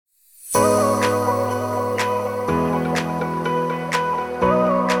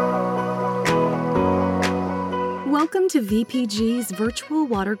Welcome to VPG's Virtual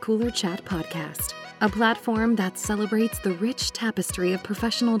Water Cooler Chat podcast, a platform that celebrates the rich tapestry of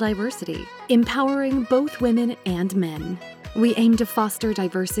professional diversity, empowering both women and men. We aim to foster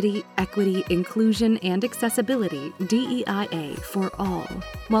diversity, equity, inclusion, and accessibility, DEIA, for all,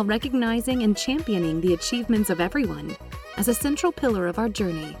 while recognizing and championing the achievements of everyone as a central pillar of our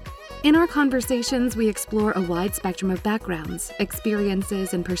journey. In our conversations, we explore a wide spectrum of backgrounds,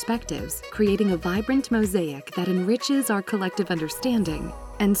 experiences, and perspectives, creating a vibrant mosaic that enriches our collective understanding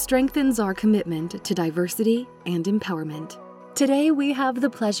and strengthens our commitment to diversity and empowerment. Today, we have the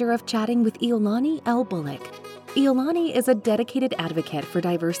pleasure of chatting with Iolani L. Bullock. Iolani is a dedicated advocate for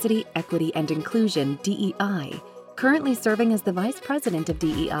diversity, equity, and inclusion, DEI, currently serving as the Vice President of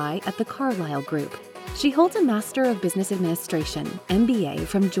DEI at the Carlyle Group. She holds a Master of Business Administration, MBA,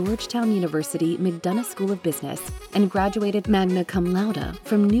 from Georgetown University McDonough School of Business, and graduated magna cum laude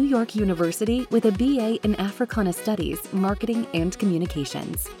from New York University with a BA in Africana Studies, Marketing, and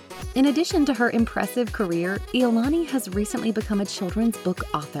Communications. In addition to her impressive career, Iolani has recently become a children's book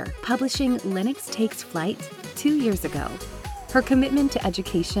author, publishing Linux Takes Flight 2 years ago. Her commitment to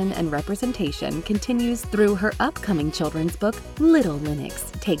education and representation continues through her upcoming children's book, Little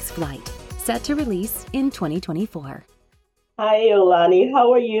Linux Takes Flight, set to release in 2024. Hi, Iolani.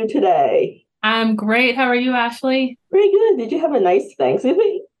 How are you today? I'm great. How are you, Ashley? Pretty good. Did you have a nice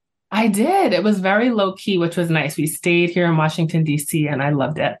Thanksgiving? I did. It was very low key, which was nice. We stayed here in Washington, D.C., and I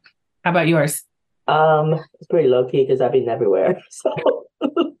loved it. How about yours? It's pretty low key because I've been everywhere. So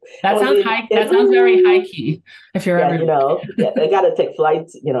that sounds high. That sounds very high key. If you're everywhere, I gotta take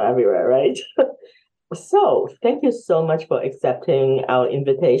flights, everywhere, right? So thank you so much for accepting our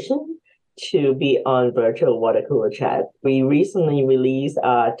invitation to be on Virtual Water Cooler Chat. We recently released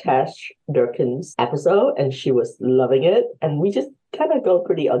Tash Durkin's episode, and she was loving it. And we just kind of go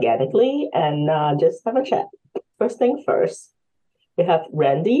pretty organically and just have a chat. First thing first, we have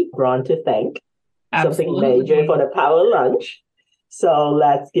Randy Braun to thank. Absolutely. Something major for the power lunch. So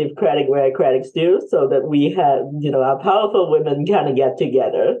let's give credit where credit's due so that we have, our powerful women kind of get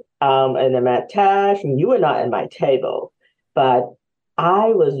together. And I met Tash, and you were not at my table, but I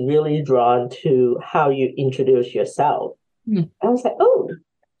was really drawn to how you introduce yourself. I was like,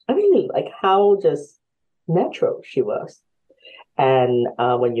 I really like how just natural she was. And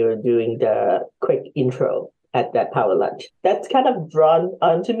when you were doing the quick intro at that power lunch, that's kind of drawn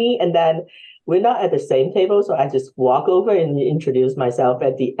onto me. And then we're not at the same table, so I just walk over and introduce myself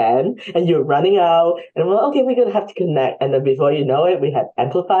at the end, and you're running out, and I'm like, okay, we're going to have to connect. And then before you know it, we had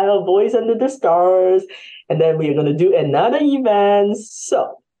Amplify Our Voice Under the Stars, and then we're going to do another event.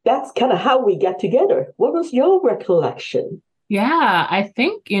 So that's kind of how we get together. What was your recollection? Yeah, I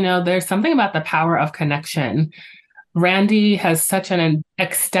think, there's something about the power of connection. Randy has such an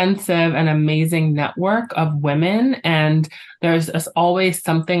extensive and amazing network of women, and there's always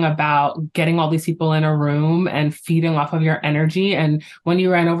something about getting all these people in a room and feeding off of your energy. And when you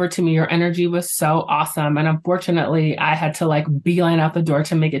ran over to me, your energy was so awesome. And unfortunately, I had to beeline out the door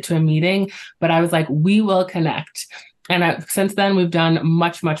to make it to a meeting, but I was like, we will connect. And since then, we've done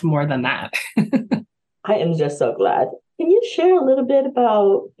much, much more than that. I am just so glad. Can you share a little bit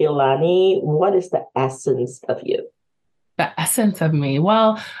about Iolani? What is the essence of you? The essence of me?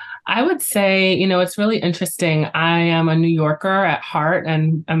 Well, I would say, it's really interesting. I am a New Yorker at heart,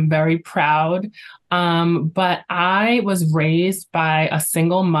 and I'm very proud. But I was raised by a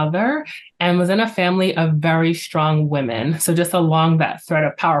single mother and was in a family of very strong women. So just along that thread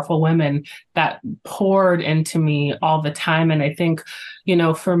of powerful women that poured into me all the time. And I think,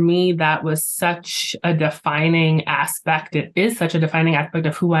 for me, that was such a defining aspect. It is such a defining aspect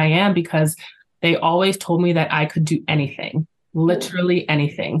of who I am, because they always told me that I could do anything, literally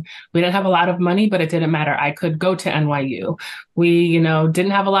anything. We didn't have a lot of money, but it didn't matter. I could go to NYU. We, didn't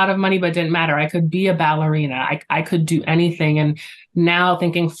have a lot of money, but it didn't matter. I could be a ballerina. I could do anything. And now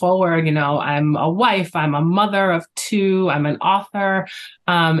thinking forward, I'm a wife, I'm a mother of 2, I'm an author,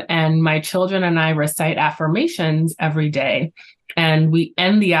 and my children and I recite affirmations every day. And we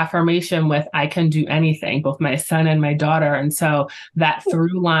end the affirmation with, I can do anything, both my son and my daughter. And so that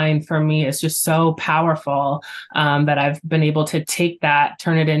through line for me is just so powerful, that I've been able to take that,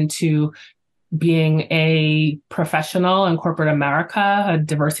 turn it into being a professional in corporate America, a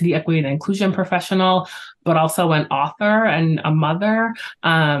diversity, equity, and inclusion professional, but also an author and a mother.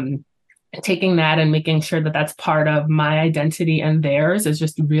 Taking that and making sure that that's part of my identity and theirs is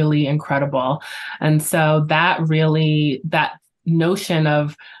just really incredible. And so that notion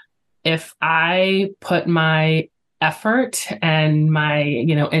of, if I put my effort and my,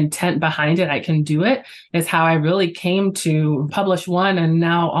 intent behind it, I can do it, is how I really came to publish one and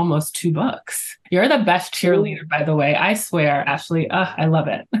now almost two books. You're the best cheerleader, by the way. I swear, Ashley. I love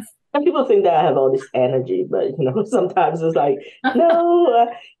it. Some people think that I have all this energy, but sometimes it's like,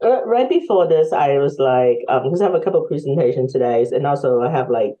 no. Right before this, I was like, because I have a couple of presentations today, and also I have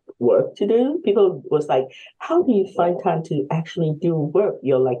like work to do. People was like, how do you find time to actually do work?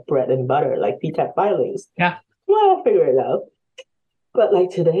 You're like bread and butter, like PTAP filings. Yeah. Well, I figure it out. But like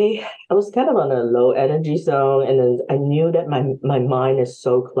today, I was kind of on a low energy zone, and then I knew that my mind is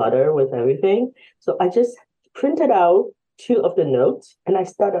so cluttered with everything. So I just printed out two of the notes and I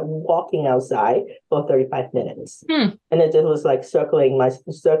started walking outside for 35 minutes. And it just was like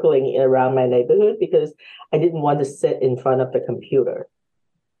circling around my neighborhood because I didn't want to sit in front of the computer.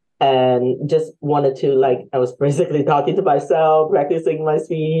 And just wanted to, like, I was basically talking to myself, practicing my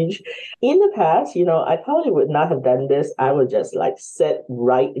speech. In the past, I probably would not have done this. I would just like sit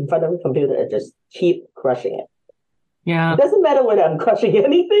right in front of the computer and just keep crushing it. Yeah. It doesn't matter whether I'm crushing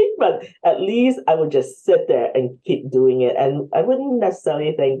anything, but at least I would just sit there and keep doing it. And I wouldn't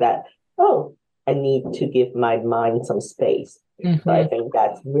necessarily think that, oh, I need to give my mind some space. Mm-hmm. So I think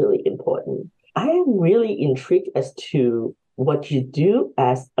that's really important. I am really intrigued as to what you do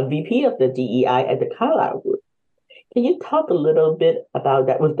as a VP of the DEI at the Carlyle Group. Can you talk a little bit about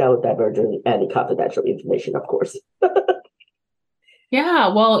that without diverging any confidential information, of course? Yeah,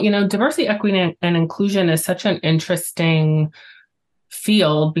 well, diversity, equity, and inclusion is such an interesting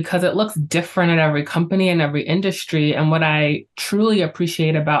field because it looks different at every company and every industry. And what I truly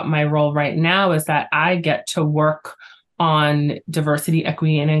appreciate about my role right now is that I get to work on diversity,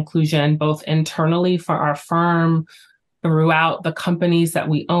 equity, and inclusion, both internally for our firm, throughout the companies that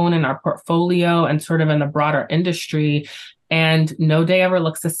we own in our portfolio, and sort of in the broader industry. And no day ever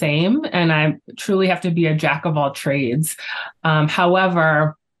looks the same. And I truly have to be a jack of all trades.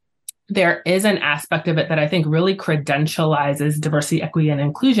 However, there is an aspect of it that I think really credentializes diversity, equity, and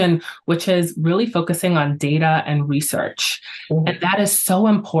inclusion, which is really focusing on data and research. Mm-hmm. And that is so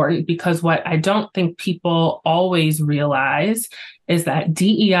important because what I don't think people always realize is that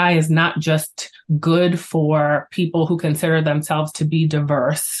DEI is not just good for people who consider themselves to be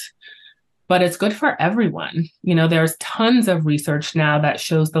diverse, but it's good for everyone. There's tons of research now that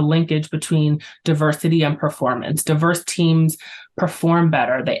shows the linkage between diversity and performance. Diverse teams perform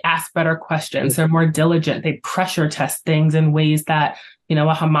better. They ask better questions. They're more diligent. They pressure test things in ways that,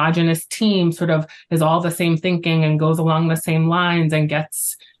 a homogenous team sort of is all the same thinking and goes along the same lines and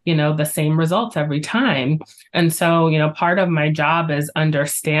gets, the same results every time. And so, part of my job is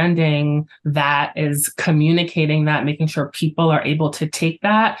understanding that, is communicating that, making sure people are able to take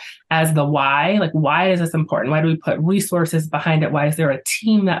that as the why. Like, why is this important? Why do we put resources behind it? Why is there a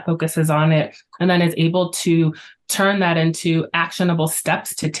team that focuses on it? And then is able to turn that into actionable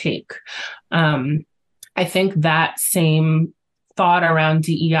steps to take. I think that same thought around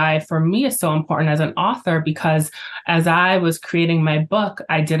DEI for me is so important as an author, because as I was creating my book,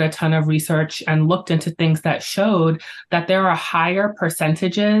 I did a ton of research and looked into things that showed that there are higher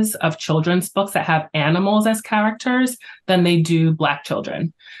percentages of children's books that have animals as characters than they do Black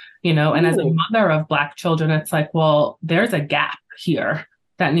children. And as a mother of Black children, it's like, well, there's a gap here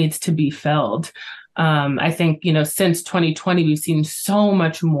that needs to be filled. I think, since 2020, we've seen so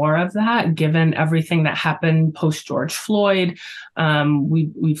much more of that, given everything that happened post George Floyd.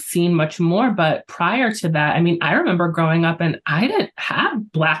 We've seen much more. But prior to that, I remember growing up and I didn't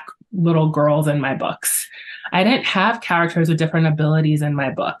have Black little girls in my books. I didn't have characters with different abilities in my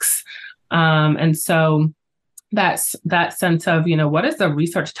books. And so that's that sense of, what is the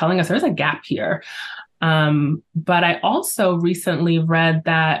research telling us? There's a gap here. But I also recently read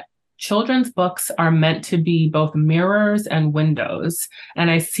that children's books are meant to be both mirrors and windows.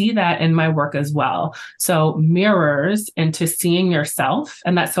 And I see that in my work as well. So mirrors into seeing yourself.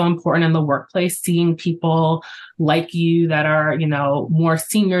 And that's so important in the workplace, seeing people like you that are, more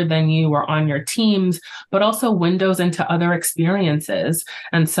senior than you or on your teams, but also windows into other experiences.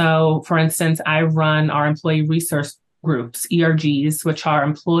 And so, for instance, I run our employee resource groups, ERGs, which are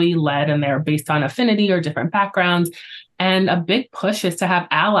employee-led and they're based on affinity or different backgrounds. And a big push is to have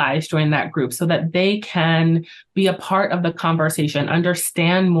allies join that group so that they can be a part of the conversation,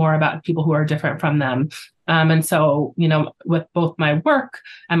 understand more about people who are different from them. And so, with both my work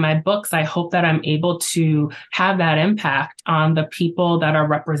and my books, I hope that I'm able to have that impact on the people that are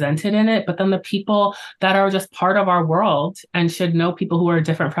represented in it, but then the people that are just part of our world and should know people who are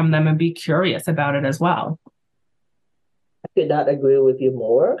different from them and be curious about it as well. I could not agree with you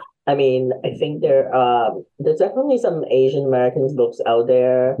more. I think there's definitely some Asian Americans books out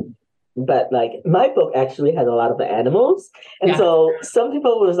there. but like my book actually had a lot of the animals. And Yeah. so some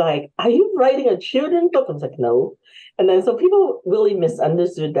people was like, are you writing a children's book? I was like, no. And then so people really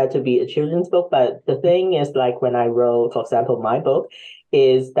misunderstood that to be a children's book. But the thing is, like when I wrote, for example, my book,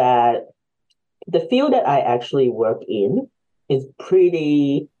 is that the field that I actually work in is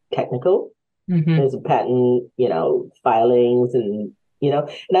pretty technical. Mm-hmm. There's patent, filings and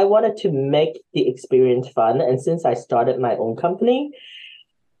I wanted to make the experience fun. And since I started my own company,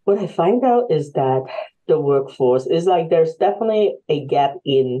 what I find out is that the workforce is like there's definitely a gap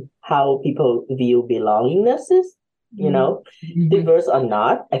in how people view belongingness, Mm-hmm. diverse or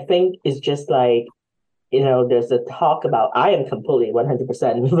not. I think it's just like, there's a talk about I am completely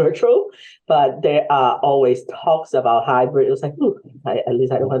 100% virtual, but there are always talks about hybrid. It was like, ooh, at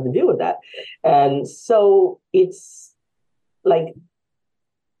least I don't have to deal with that. And so it's like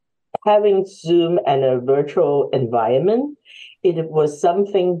having Zoom and a virtual environment, it was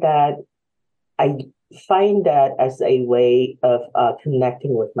something that I find that as a way of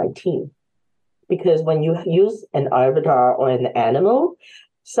connecting with my team. Because when you use an avatar or an animal,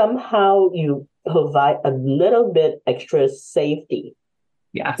 somehow you provide a little bit extra safety.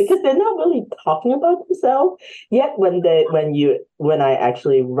 Yes. Because they're not really talking about themselves. Yet when I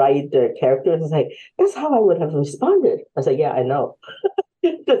actually write the characters, it's like, that's how I would have responded. I was like, yeah, I know.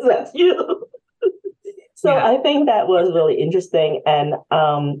 Because that's you. So Yeah. I think that was really interesting. And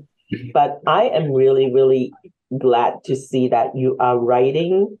but I am really, really glad to see that you are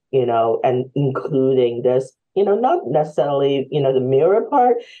writing, and including this, not necessarily, the mirror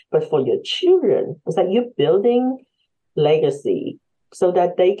part, but for your children. It's like you're building legacy so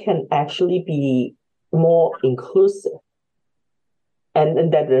that they can actually be more inclusive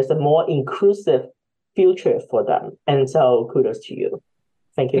and that there's a more inclusive future for them. And so kudos to you.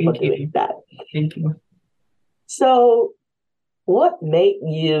 Thank you for doing that. Thank you. So what made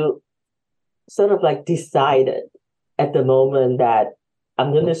you sort of like decided at the moment that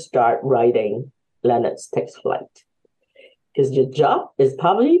I'm going to start writing Leonard's Takes Flight? Because your job is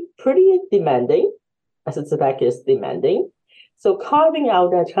probably pretty demanding, as it's back is demanding. So carving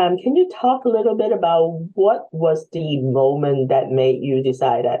out that time, can you talk a little bit about what was the moment that made you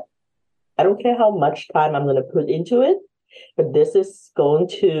decide that I don't care how much time I'm going to put into it, but this is going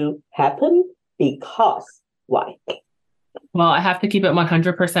to happen because why? Well, I have to keep it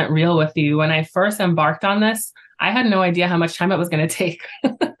 100% real with you. When I first embarked on this, I had no idea how much time it was going to take,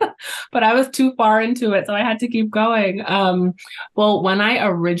 but I was too far into it, so I had to keep going. Well, when I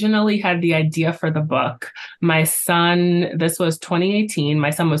originally had the idea for the book, my son, this was 2018, my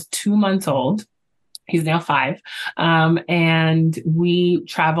son was 2 months old. He's now 5. And we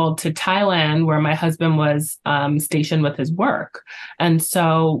traveled to Thailand where my husband was stationed with his work. And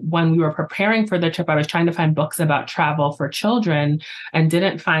so when we were preparing for the trip, I was trying to find books about travel for children and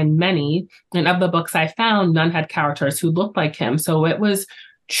didn't find many. And of the books I found, none had characters who looked like him. So it was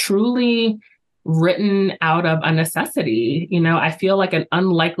truly written out of a necessity. I feel like an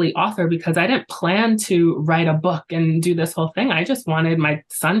unlikely author because I didn't plan to write a book and do this whole thing. I just wanted my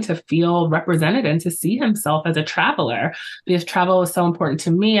son to feel represented and to see himself as a traveler because travel was so important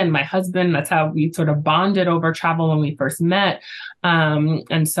to me and my husband. That's how we sort of bonded over travel when we first met.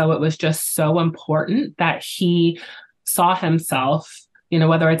 And so it was just so important that he saw himself,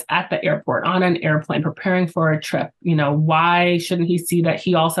 whether it's at the airport, on an airplane, preparing for a trip, why shouldn't he see that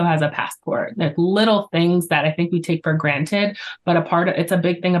he also has a passport? Like little things that I think we take for granted, but it's a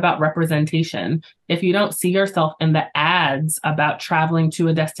big thing about representation. If you don't see yourself in the ads about traveling to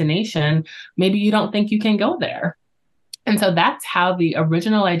a destination, maybe you don't think you can go there. And so that's how the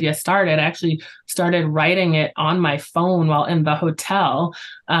original idea started. I actually started writing it on my phone while in the hotel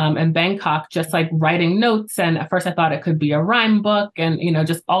in Bangkok, just like writing notes. And at first I thought it could be a rhyme book and,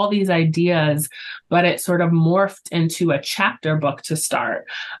 just all these ideas, but it sort of morphed into a chapter book to start,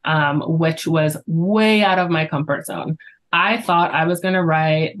 which was way out of my comfort zone. I thought I was going to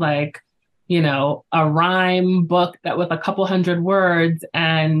write like, a rhyme book that with a couple hundred words.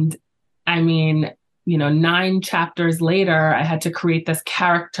 And I mean, 9 chapters later, I had to create this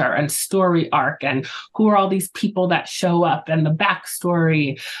character and story arc and who are all these people that show up and the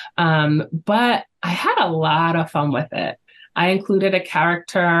backstory. But I had a lot of fun with it. I included a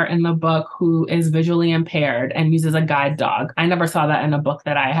character in the book who is visually impaired and uses a guide dog. I never saw that in a book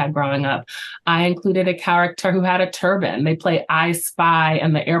that I had growing up. I included a character who had a turban. They play I Spy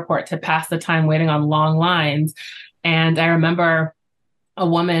in the airport to pass the time waiting on long lines. And I remember a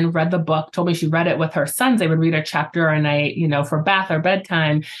woman read the book, told me she read it with her sons. They would read a chapter a night, for bath or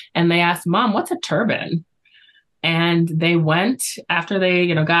bedtime. And they asked, Mom, what's a turban? And they went after they,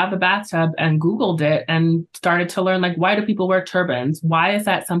 got out of the bathtub and Googled it and started to learn, like, why do people wear turbans? Why is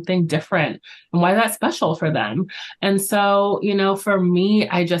that something different? And why is that special for them? And so, for me,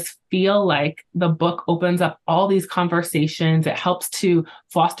 I just feel like the book opens up all these conversations. It helps to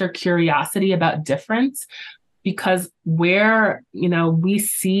foster curiosity about difference, because where, we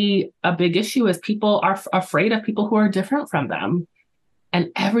see a big issue is people are afraid of people who are different from them. And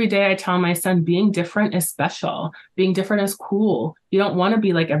every day I tell my son, being different is special. Being different is cool. You don't want to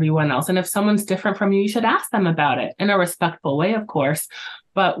be like everyone else. And if someone's different from you, you should ask them about it in a respectful way, of course.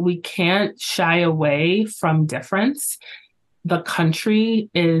 But we can't shy away from difference. The country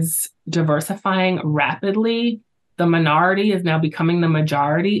is diversifying rapidly. The minority is now becoming the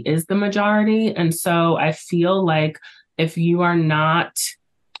majority, is the majority. And so I feel like if you are not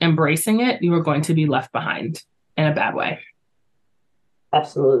embracing it, you are going to be left behind in a bad way.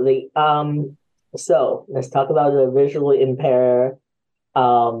 Absolutely. So let's talk about the visually impaired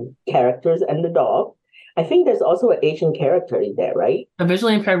characters and the dog. I think there's also an Asian character in there, right? The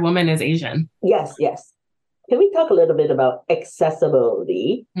visually impaired woman is Asian. Yes, yes. Can we talk a little bit about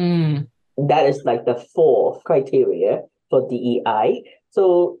accessibility? That is like the fourth criteria for DEI.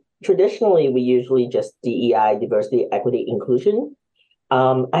 So traditionally, we usually just DEI, diversity, equity, inclusion.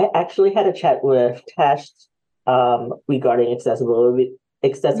 I actually had a chat with Tash regarding accessibility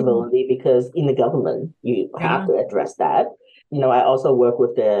because in the government you have to address that. I also work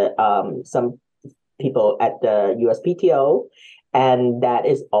with the some people at the USPTO, and that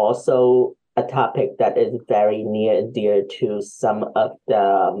is also a topic that is very near and dear to some of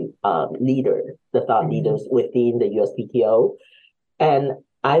the thought leaders within the USPTO. And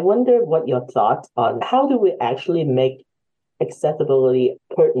I wonder what your thoughts on how do we actually make accessibility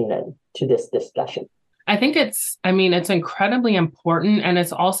pertinent to this discussion? I think it's incredibly important. And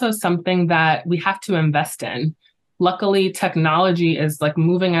it's also something that we have to invest in. Luckily, technology is like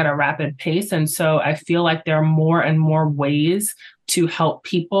moving at a rapid pace. And so I feel like there are more and more ways to help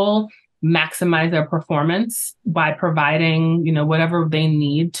people maximize their performance by providing, whatever they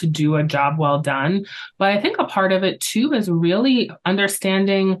need to do a job well done. But I think a part of it too is really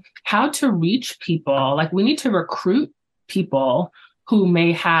understanding how to reach people. Like, we need to recruit people who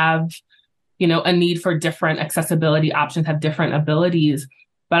may have, a need for different accessibility options, have different abilities.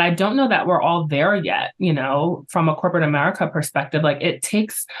 But I don't know that we're all there yet, from a corporate America perspective. Like, it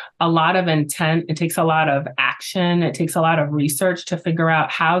takes a lot of intent. It takes a lot of action. It takes a lot of research to figure out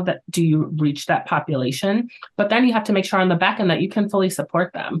how do you reach that population. But then you have to make sure on the back end that you can fully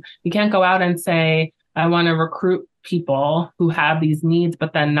support them. You can't go out and say, I want to recruit people who have these needs,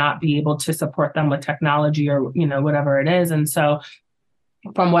 but then not be able to support them with technology or, whatever it is. And so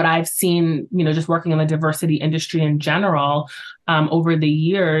from what I've seen, just working in the diversity industry in general, over the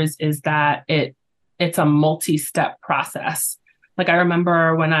years, is that it's a multi-step process. Like, I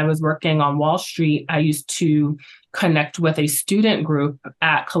remember when I was working on Wall Street, I used to connect with a student group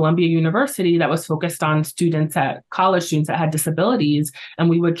at Columbia University that was focused on college students that had disabilities, and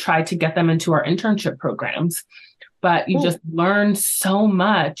we would try to get them into our internship programs. But you just learn so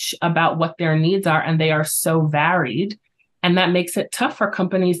much about what their needs are, and they are so varied. And that makes it tough for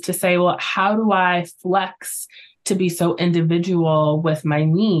companies to say, well, how do I flex to be so individual with my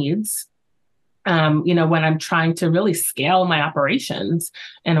needs, when I'm trying to really scale my operations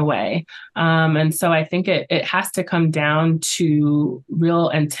in a way. And so I think it has to come down to real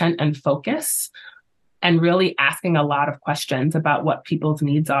intent and focus, and really asking a lot of questions about what people's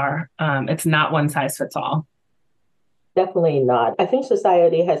needs are. It's not one size fits all. Definitely not. I think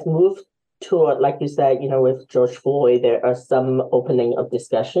society has moved toward, like you said, with George Floyd, there are some opening of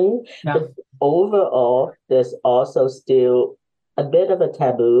discussion. Yeah. But overall, there's also still a bit of a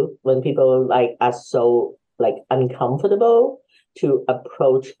taboo when people are so uncomfortable to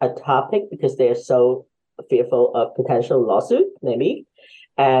approach a topic because they're so fearful of potential lawsuit, maybe,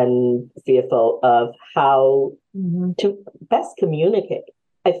 and fearful of how to best communicate.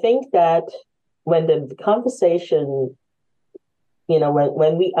 I think that when the conversation,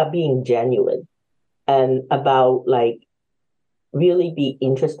 when we are being genuine and about really be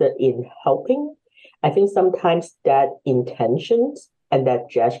interested in helping, I think sometimes that intentions and that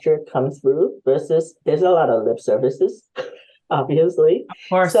gesture comes through versus there's a lot of lip services, obviously. Of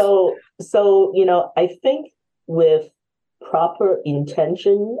course. So, I think with proper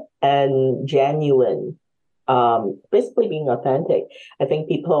intention and genuine, basically being authentic, I think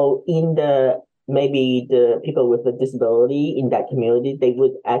people maybe the people with a disability in that community, they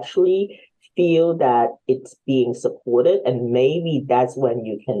would actually feel that it's being supported, and maybe that's when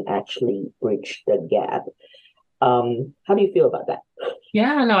you can actually bridge the gap. How do you feel about that?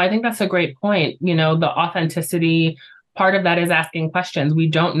 Yeah, no, I think that's a great point. The authenticity part of that is asking questions. We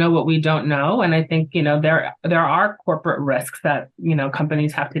don't know what we don't know. And I think, there are corporate risks that,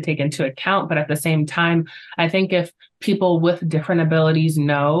 companies have to take into account. But at the same time, I think if people with different abilities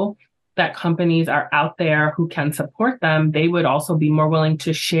know that companies are out there who can support them, they would also be more willing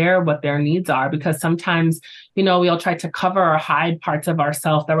to share what their needs are. Because sometimes, we all try to cover or hide parts of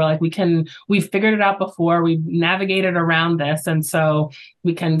ourselves that we're like, we've figured it out before, we've navigated around this. And so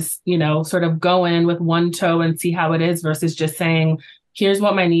we can, sort of go in with one toe and see how it is versus just saying, here's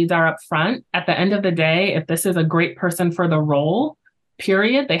what my needs are up front. At the end of the day, if this is a great person for the role,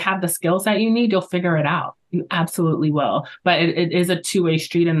 period, they have the skills that you need, you'll figure it out. You absolutely will. But it is a two-way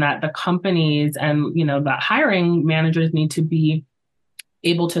street in that the companies and, the hiring managers need to be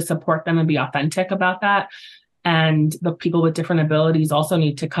able to support them and be authentic about that. And the people with different abilities also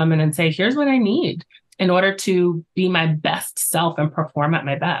need to come in and say, here's what I need in order to be my best self and perform at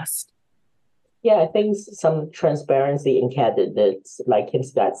my best. Yeah, I think some transparency in candidates, like Kim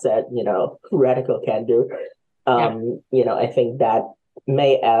Scott said, radical can do. I think that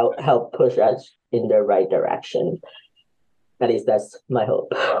may help push us in the right direction. At least that's my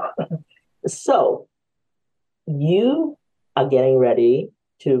hope. So you are getting ready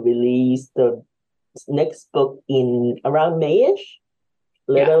to release the next book in around May-ish,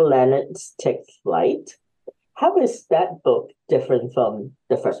 Little Leonard Takes Flight. How is that book different from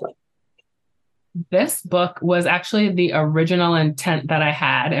the first one? This book was actually the original intent that I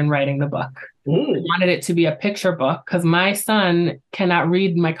had in writing the book. I wanted it to be a picture book because my son cannot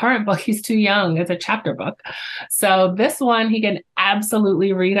read my current book. He's too young. It's a chapter book. So this one, he can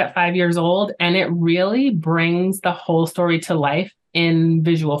absolutely read at 5 years old. And it really brings the whole story to life in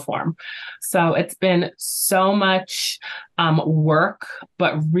visual form. So it's been so much work,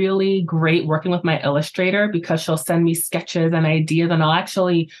 but really great working with my illustrator because she'll send me sketches and ideas, and I'll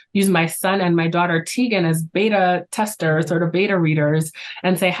actually use my son and my daughter Tegan as beta testers, sort of beta readers,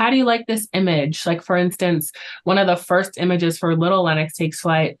 and say, how do you like this image? Like, for instance, one of the first images for Little Lennox Takes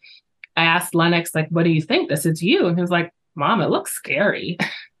Flight, I asked Lennox, like, what do you think? This is you. And he was like, Mom, it looks scary.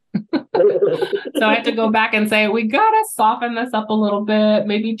 So I had to go back and say, we gotta soften this up a little bit,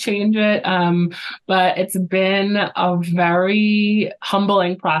 maybe change it. But it's been a very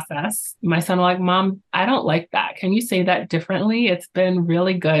humbling process. My son was like, Mom, I don't like that. Can you say that differently? It's been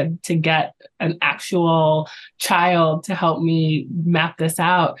really good to get an actual child to help me map this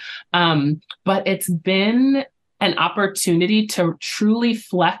out. But it's been an opportunity to truly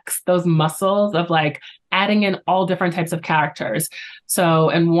flex those muscles of like adding in all different types of characters. So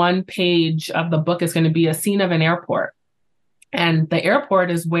in one page of the book is going to be a scene of an airport. And the airport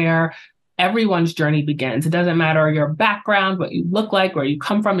is where everyone's journey begins. It doesn't matter your background, what you look like, where you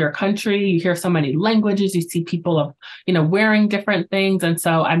come from, your country. You hear so many languages. You see people, wearing different things. And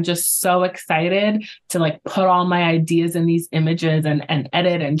so I'm just so excited to like put all my ideas in these images and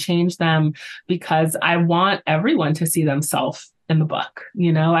edit and change them because I want everyone to see themselves in the book.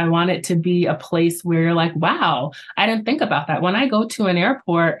 I want it to be a place where you're like, wow, I didn't think about that. When I go to an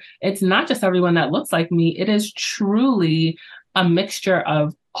airport, it's not just everyone that looks like me. It is truly a mixture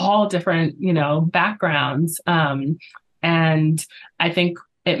of all different, backgrounds. And I think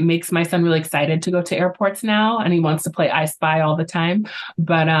it makes my son really excited to go to airports now, and he wants to play I Spy all the time.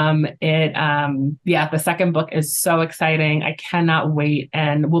 But the second book is so exciting. I cannot wait,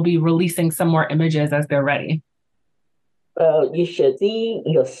 and we'll be releasing some more images as they're ready. Well, you should see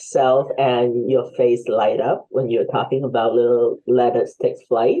yourself and your face light up when you're talking about Little Leonard Takes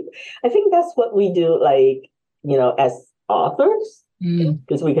Flight. I think that's what we do, as authors,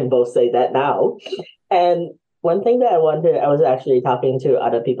 because we can both say that now. And one thing that I was actually talking to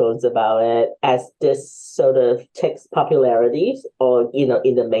other people about it, as this sort of takes popularity or,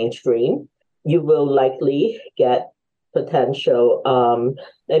 in the mainstream, you will likely get potential,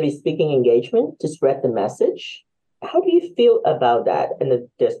 maybe speaking engagement to spread the message. How do you feel about that? And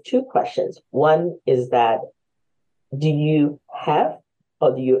there's two questions. One is that, do you have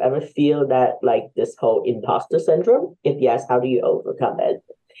or do you ever feel that like this whole imposter syndrome? If yes, how do you overcome it?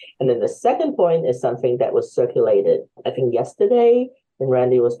 And then the second point is something that was circulated, I think yesterday, when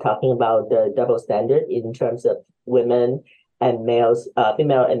Randy was talking about the double standard in terms of women and males,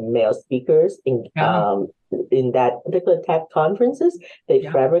 female and male speakers in that particular tech conferences. They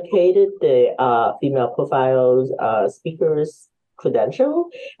fabricated the female profiles, speakers credential,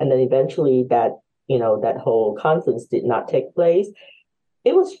 and then eventually that whole conference did not take place.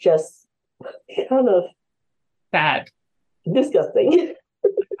 It was just kind of bad, disgusting,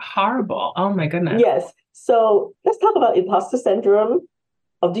 horrible. Oh my goodness. Yes. So let's talk about imposter syndrome.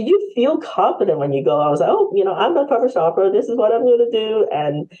 or do you feel confident when you go? I was like, oh, I'm a published author. This is what I'm going to do.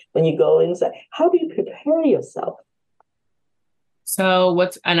 And when you go inside, how do you prepare yourself? So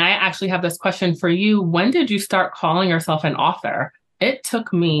and I actually have this question for you. When did you start calling yourself an author? It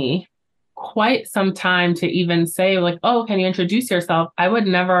took me quite some time to even say like, oh, can you introduce yourself? I would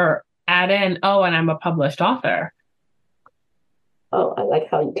never add in, oh, and I'm a published author. Oh, I like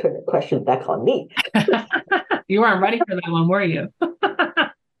how you turned the question back on me. You weren't ready for that one, were you?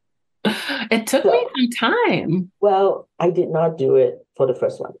 It took me some time. Well, I did not do it for the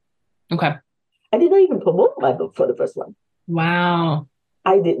first one. Okay. I did not even promote my book for the first one. Wow.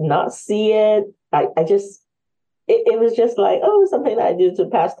 I did not see it. It was just like, oh, something that I do to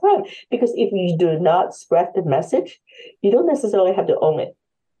pass time. Because if you do not spread the message, you don't necessarily have to own it,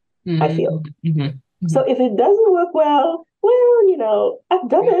 I feel. So if it doesn't work well, I've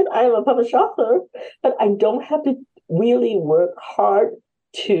done it. I am a published author, but I don't have to really work hard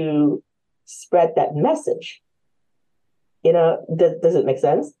to spread that message. Does it make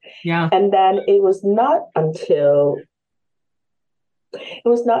sense? Yeah. And then it was not until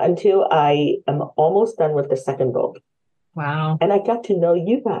I am almost done with the second book. Wow. And I got to know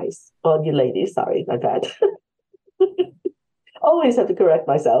you guys, or you ladies, sorry, my bad. Always have to correct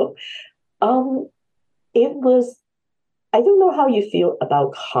myself. It was, I don't know how you feel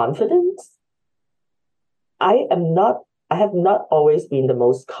about confidence. I have not always been the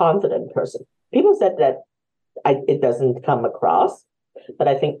most confident person. People said that it doesn't come across, but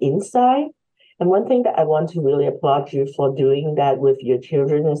I think inside. And one thing that I want to really applaud you for doing that with your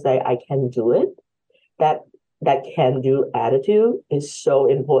children is that I can do it. That can-do attitude is so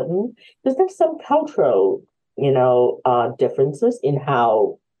important because there's some cultural, differences in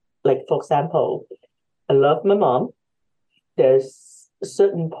how, like, for example, I love my mom. There's a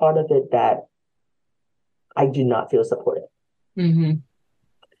certain part of it that I do not feel supported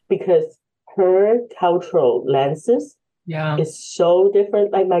because her cultural lenses is so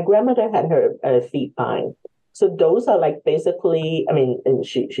different. Like my grandmother had her feet fine. So those are like basically, and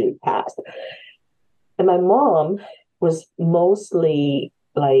she passed. And my mom was mostly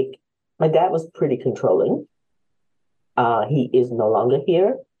like, my dad was pretty controlling. He is no longer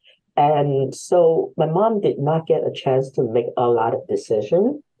here. And so my mom did not get a chance to make a lot of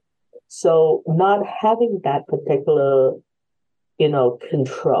decisions. So not having that particular,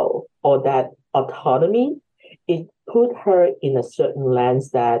 control or that autonomy, it put her in a certain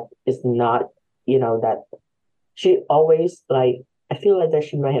lens that is not, that she always I feel like that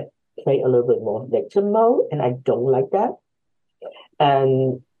she might have played a little bit more victim mode, and I don't like that.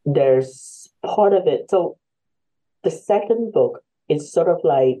 And there's part of it. So the second book is sort of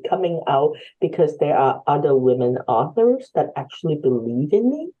like coming out because there are other women authors that actually believe in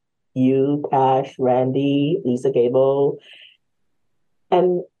me. You, Tash, Randy, Lisa Gable.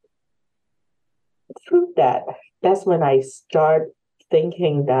 And through that's when I start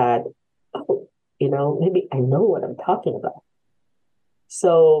thinking that, oh, maybe I know what I'm talking about.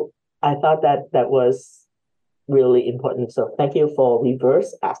 So I thought that was really important. So thank you for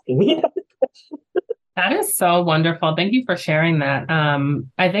reverse asking me that question. That is so wonderful. Thank you for sharing that.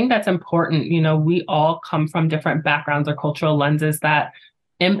 I think that's important. We all come from different backgrounds or cultural lenses that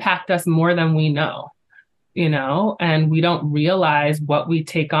impact us more than we know, and we don't realize what we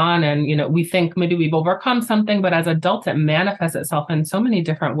take on. And, we think maybe we've overcome something, but as adults, it manifests itself in so many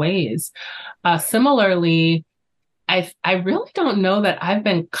different ways. Similarly, I really don't know that I've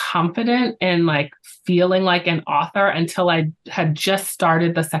been confident in feeling like an author until I had just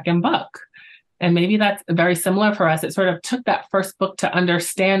started the second book. And maybe that's very similar for us. It sort of took that first book to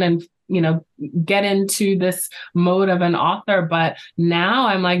understand and, get into this mode of an author. But now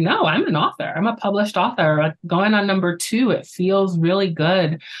I'm like, no, I'm an author. I'm a published author. Going on number 2, it feels really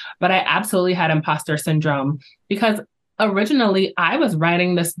good. But I absolutely had imposter syndrome because originally I was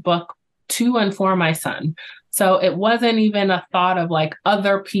writing this book to and for my son. So it wasn't even a thought of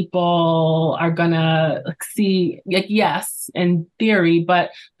other people are gonna see, yes, in theory,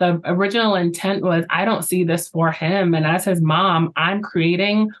 but the original intent was I don't see this for him. And as his mom, I'm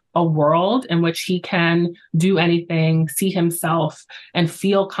creating a world in which he can do anything, see himself, and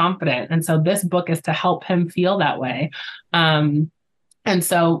feel confident. And so this book is to help him feel that way. And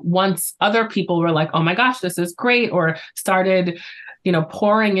so once other people were like, oh my gosh, this is great, or started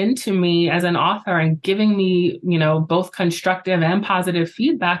pouring into me as an author and giving me, both constructive and positive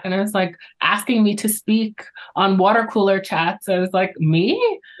feedback. And it was asking me to speak on water cooler chats. I was like,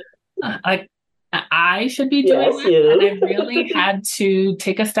 me? I should be doing that. You. And I really had to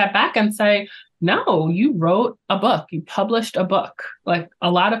take a step back and say, no, you wrote a book, you published a book. A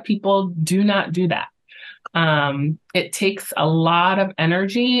lot of people do not do that. It takes a lot of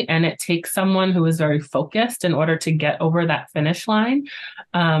energy, and it takes someone who is very focused in order to get over that finish line.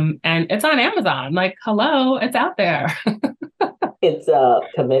 And it's on Amazon. Like, hello, it's out there. It's a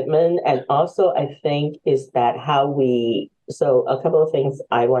commitment. And also, I think is that so a couple of things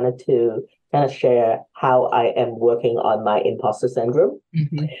I wanted to kind of share how I am working on my imposter syndrome.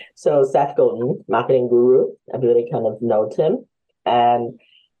 Mm-hmm. So Seth Godin, marketing guru, I really kind of know him. And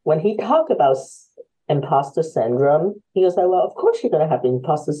when he talked about imposter syndrome, he was like, well, of course you're going to have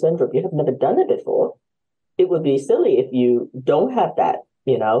imposter syndrome. You have never done it before. It would be silly if you don't have that,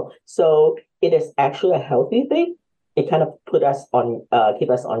 you know? So it is actually a healthy thing. It kind of keep us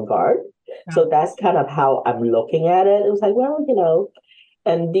on guard. Yeah. So that's kind of how I'm looking at it. It was like, well, you know,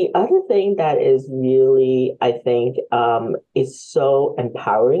 and the other thing that is really, I think, is so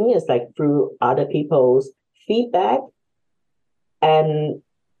empowering is like through other people's feedback. And,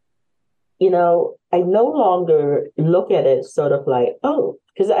 you know, I no longer look at it sort of like, oh,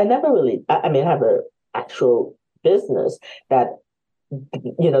 because I never really, I mean, I have an actual business that,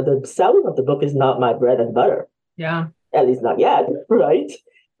 you know, the selling of the book is not my bread and butter. Yeah. At least not yet, right?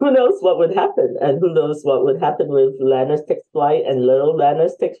 Who knows what would happen? And who knows what would happen with Leonard's Takes Flight and Little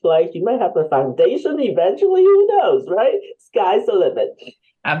Leonard's Takes Flight? You might have a foundation eventually, who knows, right? Sky's the limit.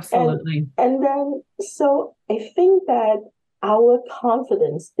 Absolutely. And then, so I think that our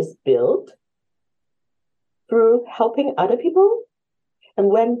confidence is built through helping other people. And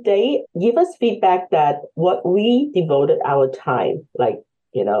when they give us feedback that what we devoted our time, like,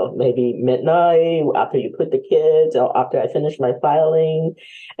 you know, maybe midnight after you put the kids or after I finish my filing.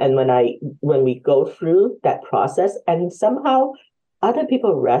 And when we go through that process and somehow other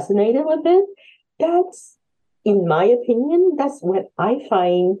people resonated with it, that's, in my opinion, that's when I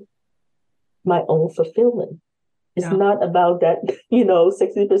find my own fulfillment. It's not about that, you know,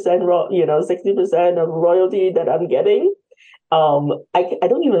 60%, 60% of royalty that I'm getting. I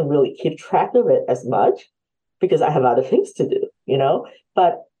don't even really keep track of it as much because I have other things to do, you know.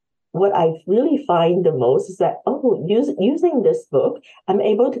 But what I really find the most is that, using this book, I'm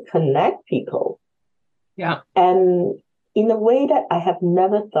able to connect people. Yeah. And in a way that I have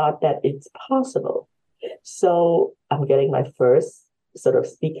never thought that it's possible. So I'm getting my first sort of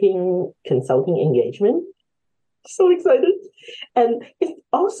speaking consulting engagement. So excited. And it's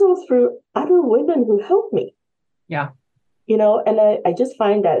also through other women who help me. Yeah. You know, and I just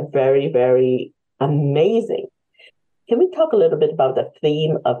find that very, very amazing. Can we talk a little bit about the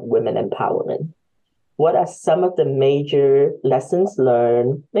theme of women empowerment? What are some of the major lessons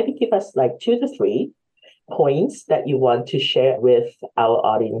learned? Maybe give us like 2 to 3 points that you want to share with our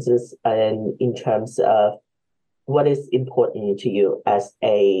audiences and in terms of what is important to you as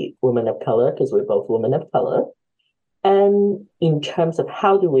a woman of color, because we're both women of color, and in terms of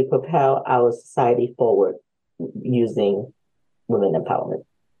how do we propel our society forward using women empowerment.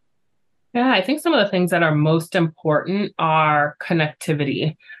 Yeah, I think some of the things that are most important are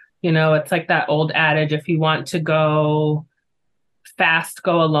connectivity. You know, it's like that old adage, if you want to go fast,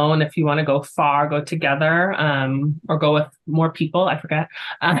 go alone. If you want to go far, go together, or go with more people. I forget.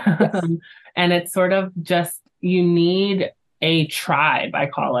 Yes. And it's sort of just, you need a tribe, I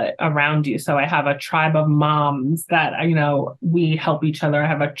call it, around you. So I have a tribe of moms that, you know, we help each other. I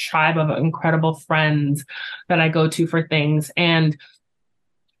have a tribe of incredible friends that I go to for things. And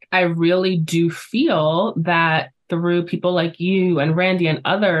I really do feel that through people like you and Randy and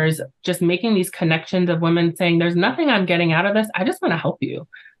others, just making these connections of women saying, there's nothing I'm getting out of this. I just want to help you,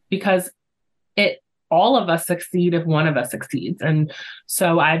 because all of us succeed if one of us succeeds. And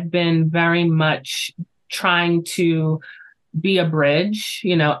so I've been very much trying to be a bridge,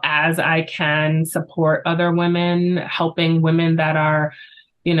 you know, as I can support other women, helping women that are,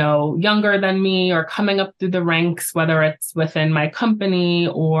 you know, younger than me or coming up through the ranks, whether it's within my company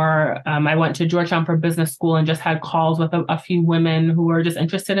or I went to Georgetown for business school and just had calls with a few women who are just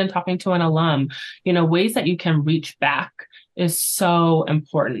interested in talking to an alum. You know, ways that you can reach back is so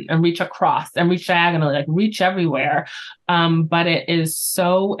important, and reach across and reach diagonally, like reach everywhere. But it is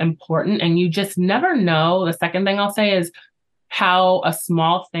so important. And you just never know. The second thing I'll say is how a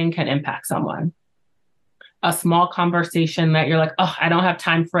small thing can impact someone. A small conversation that you're like, oh, I don't have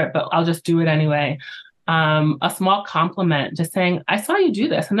time for it, but I'll just do it anyway. A small compliment, just saying, I saw you do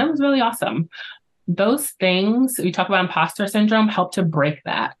this, and that was really awesome. Those things, we talk about imposter syndrome, help to break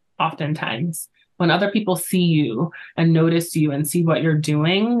that oftentimes. When other people see you and notice you and see what you're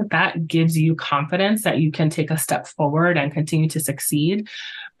doing, that gives you confidence that you can take a step forward and continue to succeed.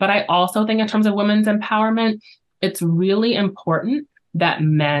 But I also think in terms of women's empowerment, it's really important that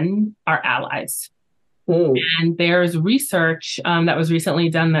men are allies. Mm. And there's research that was recently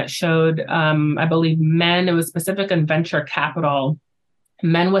done that showed, I believe, it was specific in venture capital,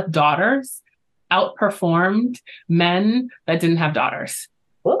 men with daughters outperformed men that didn't have daughters.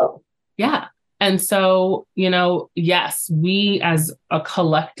 Whoa. Yeah. And so, yes, we as a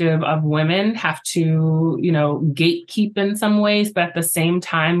collective of women have to, gatekeep in some ways, but at the same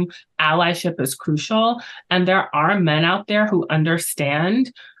time, allyship is crucial. And there are men out there who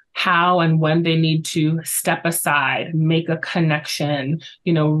understand how and when they need to step aside, make a connection,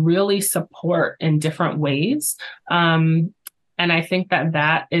 really support in different ways. And I think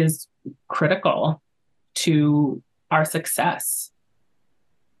that is critical to our success.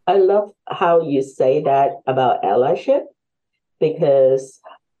 I love how you say that about allyship because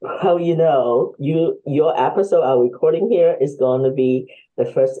your episode, our recording here is going to be the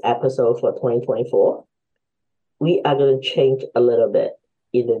first episode for 2024. We are going to change a little bit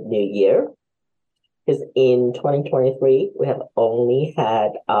in the new year because in 2023 we have only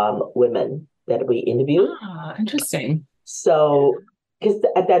had women that we interviewed. Interesting. So because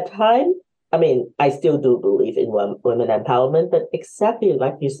at that time, I mean, I still do believe in women empowerment, but exactly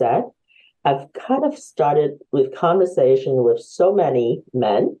like you said, I've kind of started with conversation with so many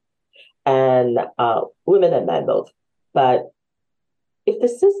men and women and men both. But if the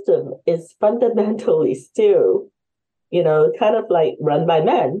system is fundamentally still, kind of like run by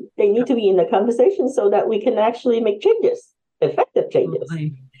men, they need to be in the conversation so that we can actually make changes, effective changes.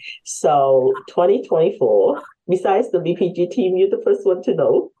 Absolutely. So 2024, besides the BPG team, you're the first one to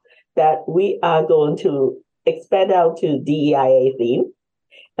know that we are going to expand out to DEIA theme,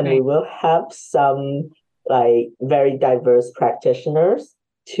 and we will have some like very diverse practitioners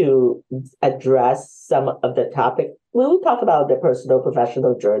to address some of the topic. We'll talk about their personal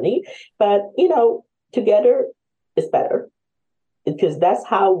professional journey, but together is better because that's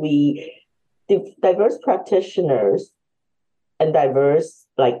how diverse practitioners and diverse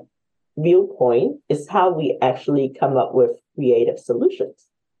like viewpoint is how we actually come up with creative solutions.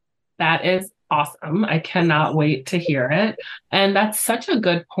 That is awesome. I cannot wait to hear it. And that's such a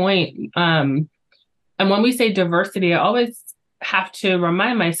good point. And when we say diversity, I always have to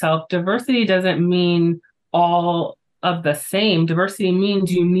remind myself, diversity doesn't mean all of the same. Diversity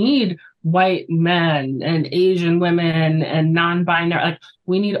means you need white men and Asian women and non-binary. Like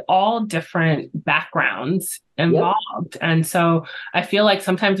we need all different backgrounds involved. Yep. And so I feel like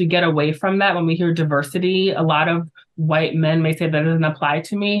sometimes we get away from that when we hear diversity. A lot of white men may say that doesn't apply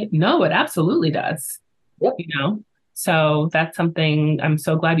to me. No, it absolutely does. Yep. So that's something I'm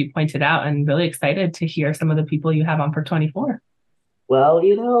so glad you pointed out and really excited to hear some of the people you have on for 24. Well,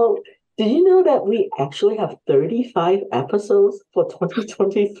 did you know that we actually have 35 episodes for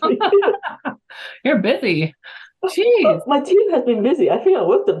 2023? You're busy. Jeez. My team has been busy. I think I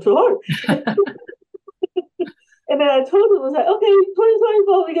worked them too hard. And then I told them, I was like, okay,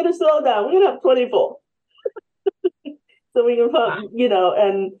 2024, we're going to slow down. We're going to have 24. So we can,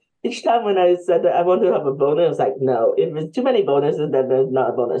 and each time when I said that I want to have a bonus, I was like, no, if it's too many bonuses, then there's not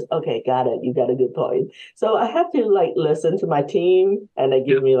a bonus. Okay, got it. You got a good point. So I have to listen to my team and they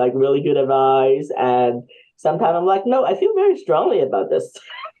give me really good advice. And sometimes I'm like, no, I feel very strongly about this.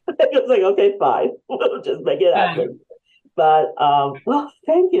 It's like, okay, fine. We'll just make it happen. But, well,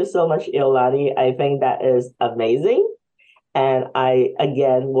 thank you so much, Iolani. I think that is amazing. And I,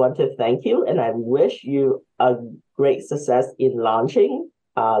 again, want to thank you. And I wish you a great success in launching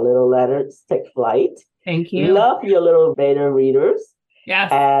Little Letters Take Flight. Thank you. Love your little beta readers.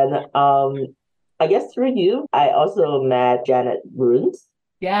 Yes. And I guess through you, I also met Janet Bruns.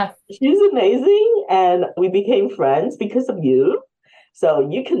 Yes. She's amazing. And we became friends because of you. So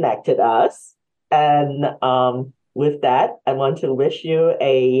you connected us. And with that, I want to wish you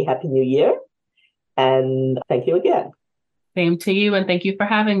a Happy New Year. And thank you again. Same to you. And thank you for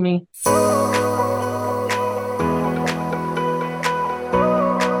having me.